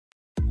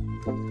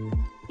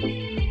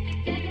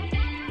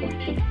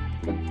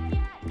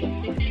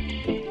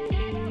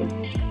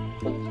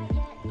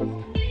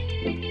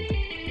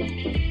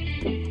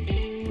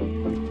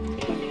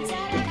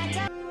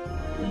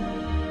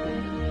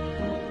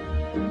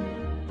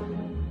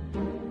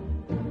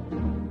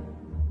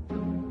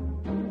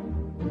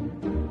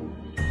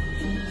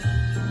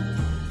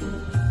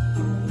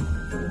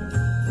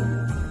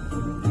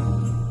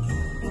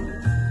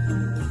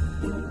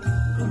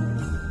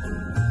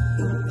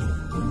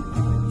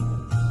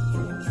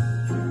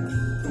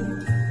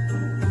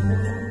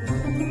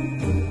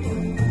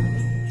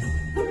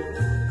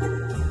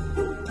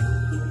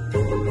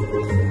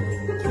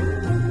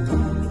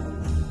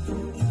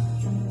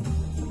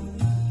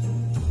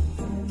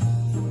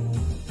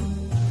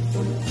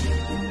Wagwan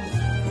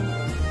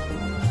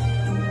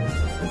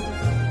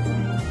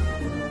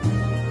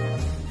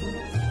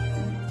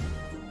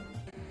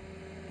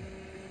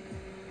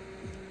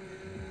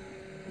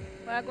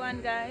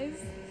guys,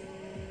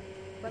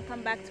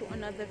 welcome back to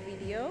another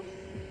video.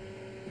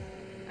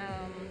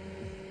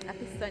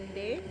 Happy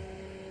Sunday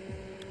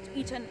to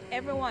each and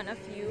every one of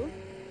you.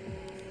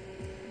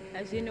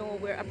 As you know,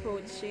 we're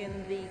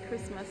approaching the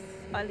Christmas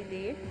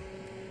holiday,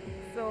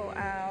 so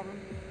I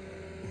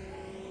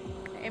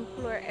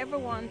implore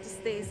everyone to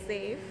stay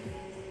safe.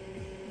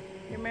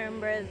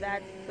 Remember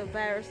that the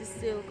virus is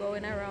still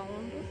going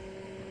around,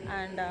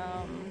 and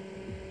I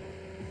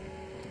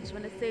just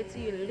want to say to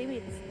you,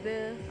 limit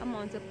the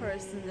amount of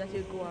persons that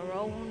you go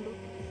around,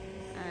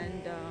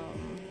 and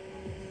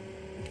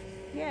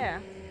yeah,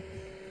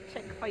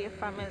 check for your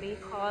family,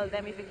 call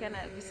them if you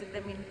cannot visit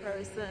them in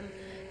person,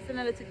 send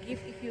a little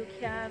gift if you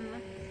can,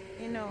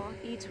 you know,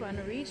 each one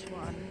reach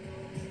one.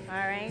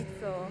 Alright,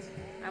 so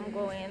I'm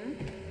going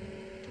to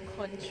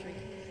country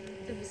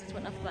to visit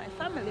one of my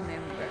family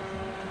members.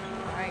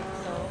 Alright,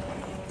 so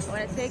I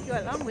want to take you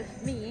along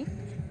with me,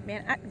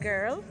 an at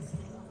girl.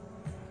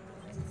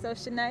 So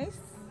she nice.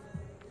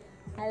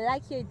 I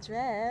like your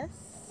dress.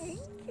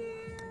 Thank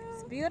you.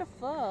 It's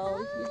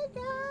beautiful. Hi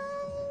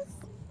guys.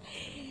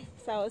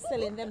 So I was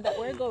telling them that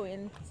we're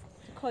going to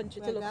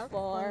country to look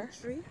for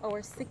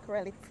our sick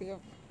relative.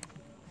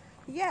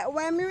 Yeah,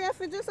 why me have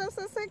to dress up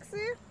so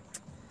sexy?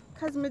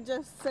 Cause me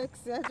just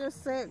sexy. I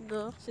just said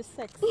go. She's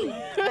sexy.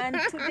 And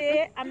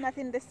today I'm not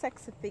in the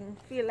sexy thing.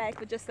 Feel like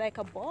we're just like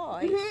a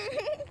boy.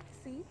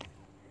 See?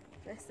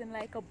 Dressing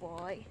like a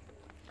boy.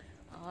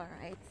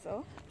 Alright,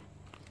 so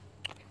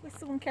we'll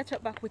soon catch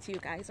up back with you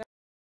guys.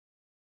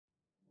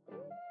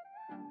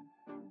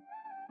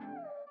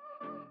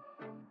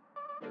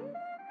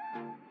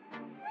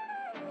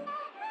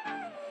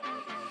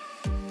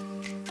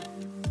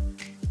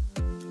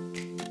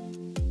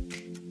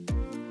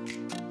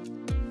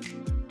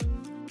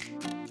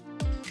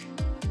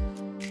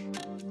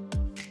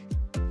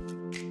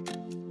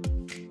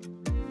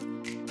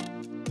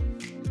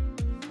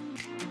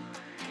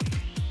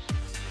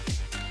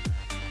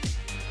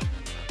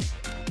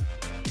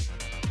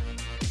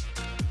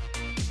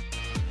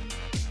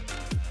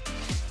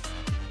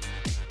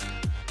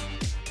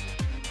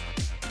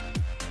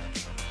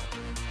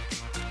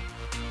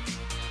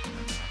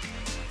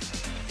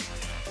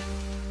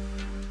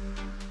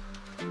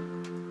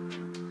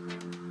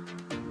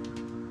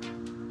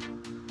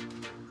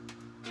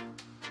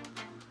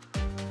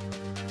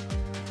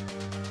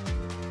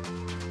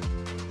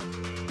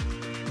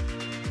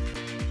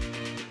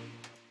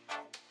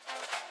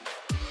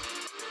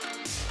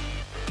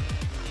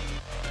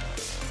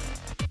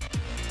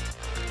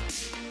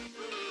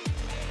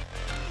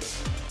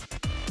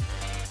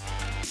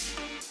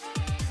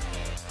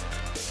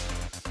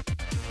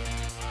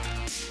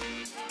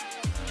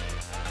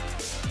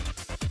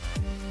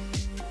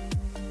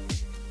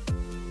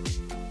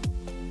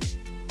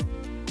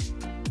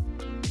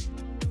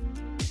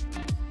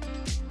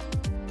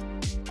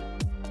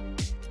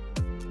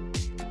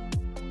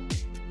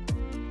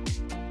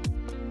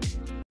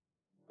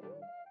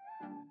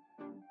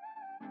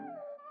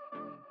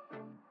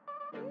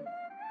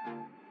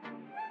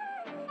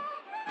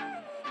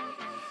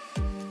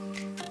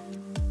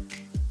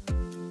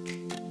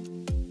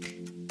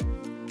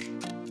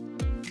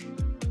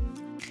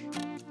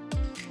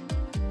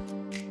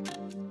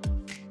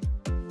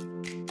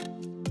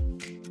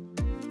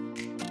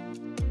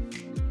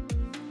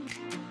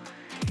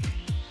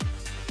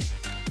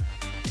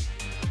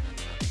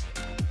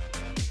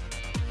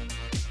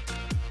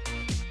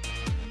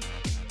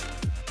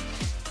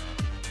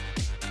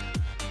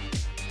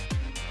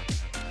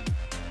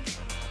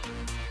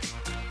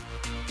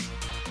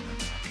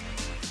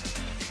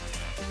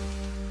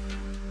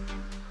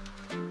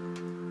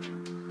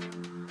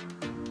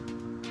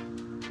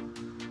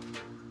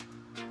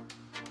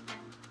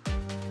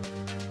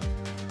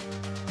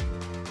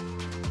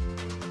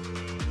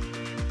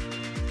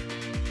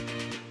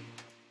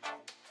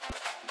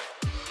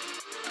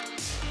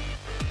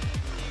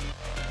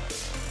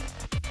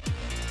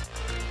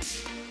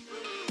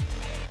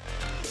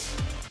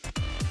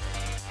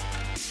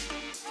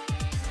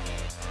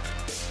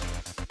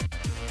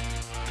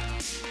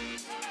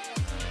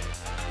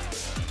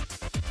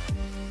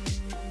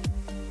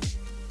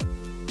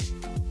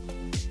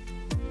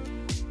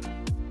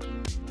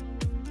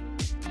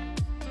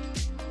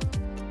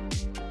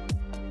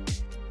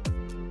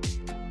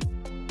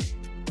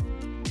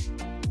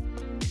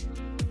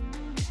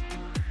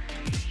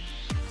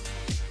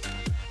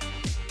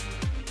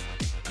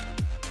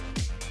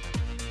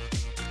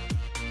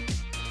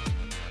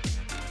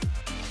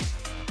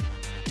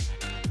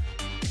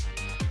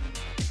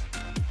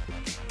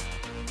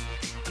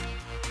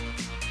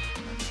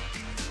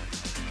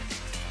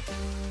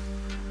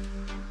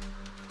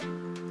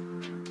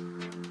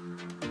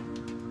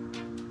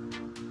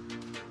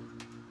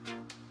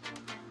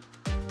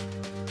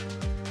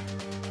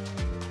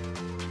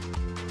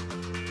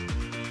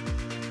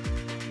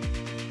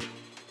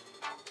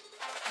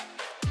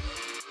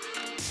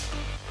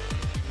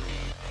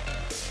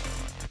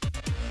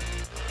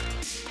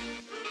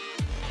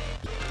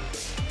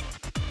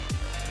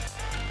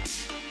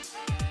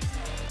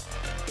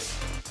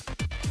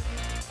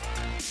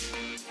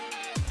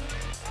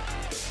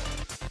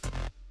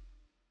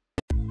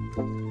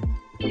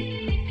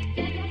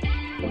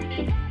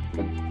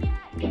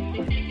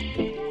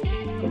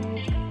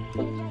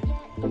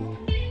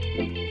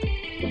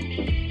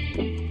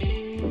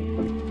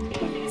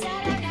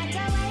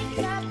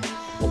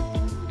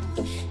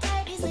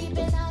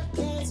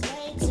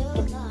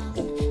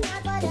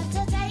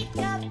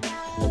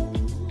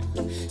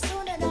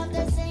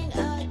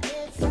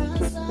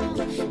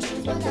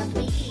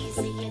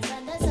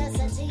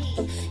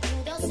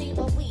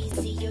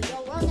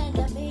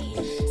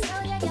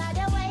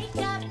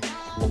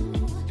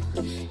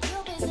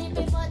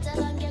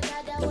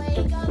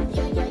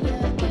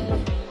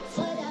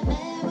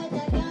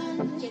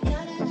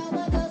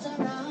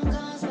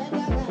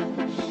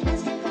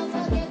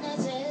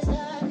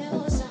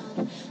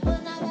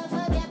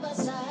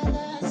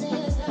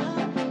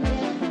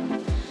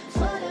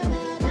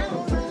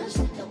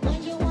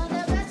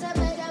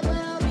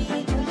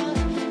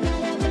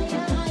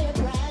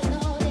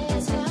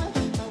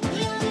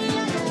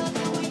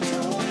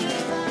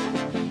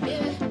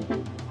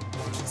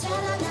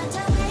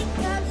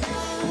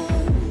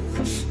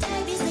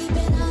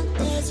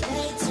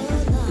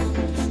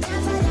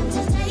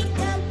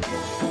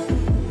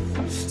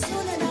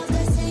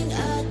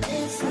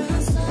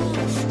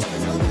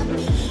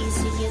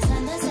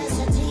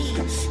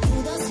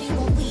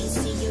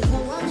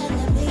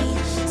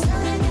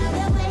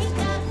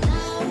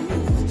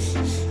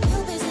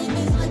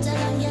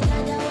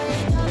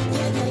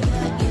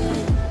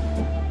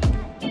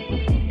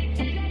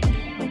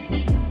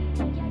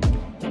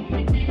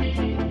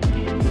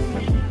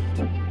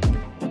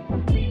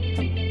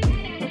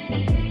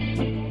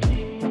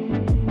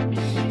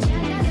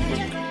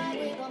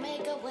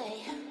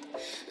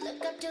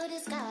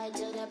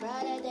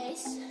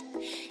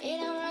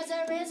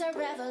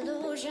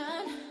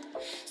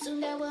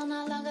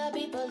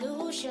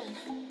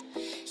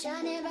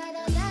 Shining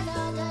brighter than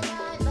all the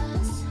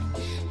diamonds.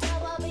 There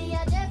will be a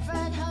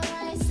different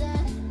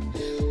horizon.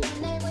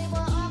 One day we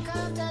will all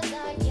come to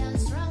Zion,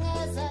 strong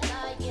as a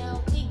lion.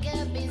 We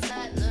can be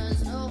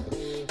silenced. No,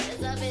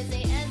 there's a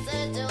busy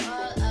answer to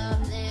all of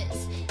this.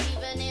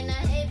 Even in a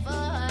hateful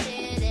heart,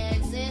 it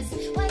exists.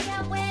 Why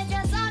can't we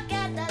just all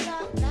get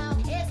along now?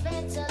 It's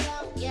been too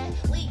long, yeah.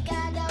 We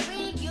gotta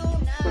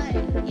reunite,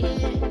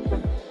 yeah.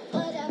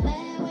 Put a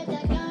man with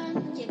a gun.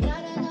 You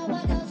gotta know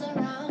what goes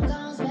around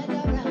comes back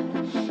around.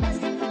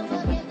 Asking for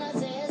forgiveness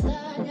is the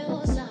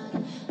new song.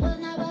 We'll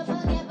never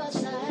forget, but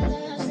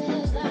silence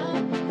is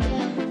loud.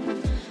 Yeah.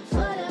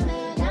 For the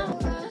man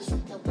out rush,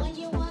 the one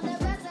you want the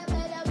best, I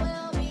bet I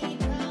will be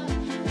proud.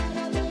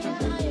 Gotta be a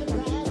higher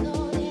ground, no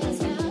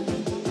discount.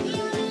 We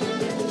only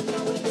have to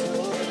go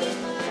to be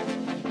mine.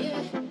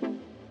 Yeah.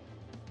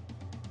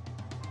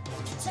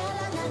 Tell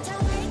her not to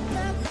wake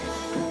up now.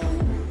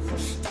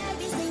 They'll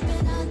be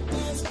sleeping on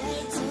this way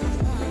too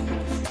long.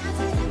 Time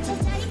for them to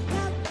take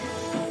up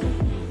now.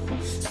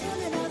 Soon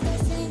enough they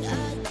sing a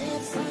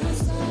different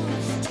song.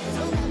 Change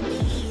will not be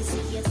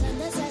easy, it's a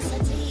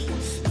necessity.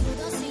 You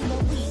don't see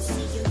what we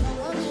see, you know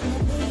we're meant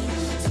to be.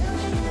 So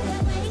you gotta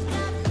wake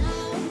up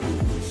now.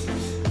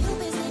 You'll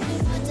be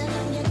sleeping for too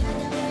long, you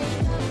gotta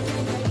wake up.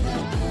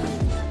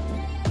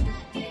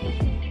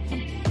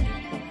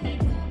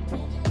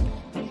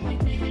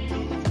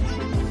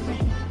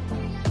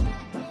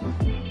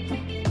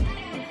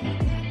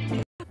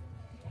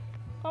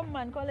 Come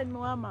man, call it me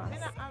one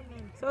mask.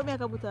 So me a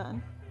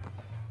kabutan.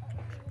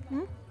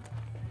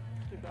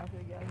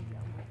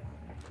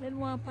 Then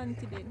one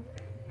panty then.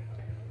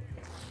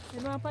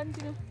 Then one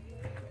panty no.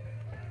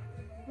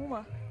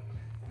 Mama.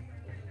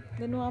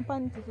 Then one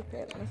panty to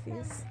pair my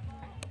face.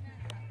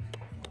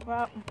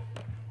 Wow.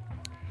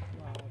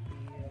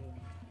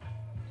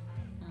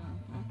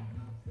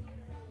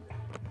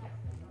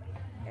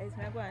 Guys,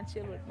 I'm going to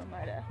chill with my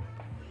mother.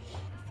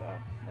 So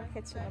I'll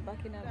catch you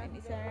back in a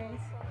minute, alright?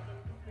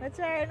 That's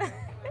alright.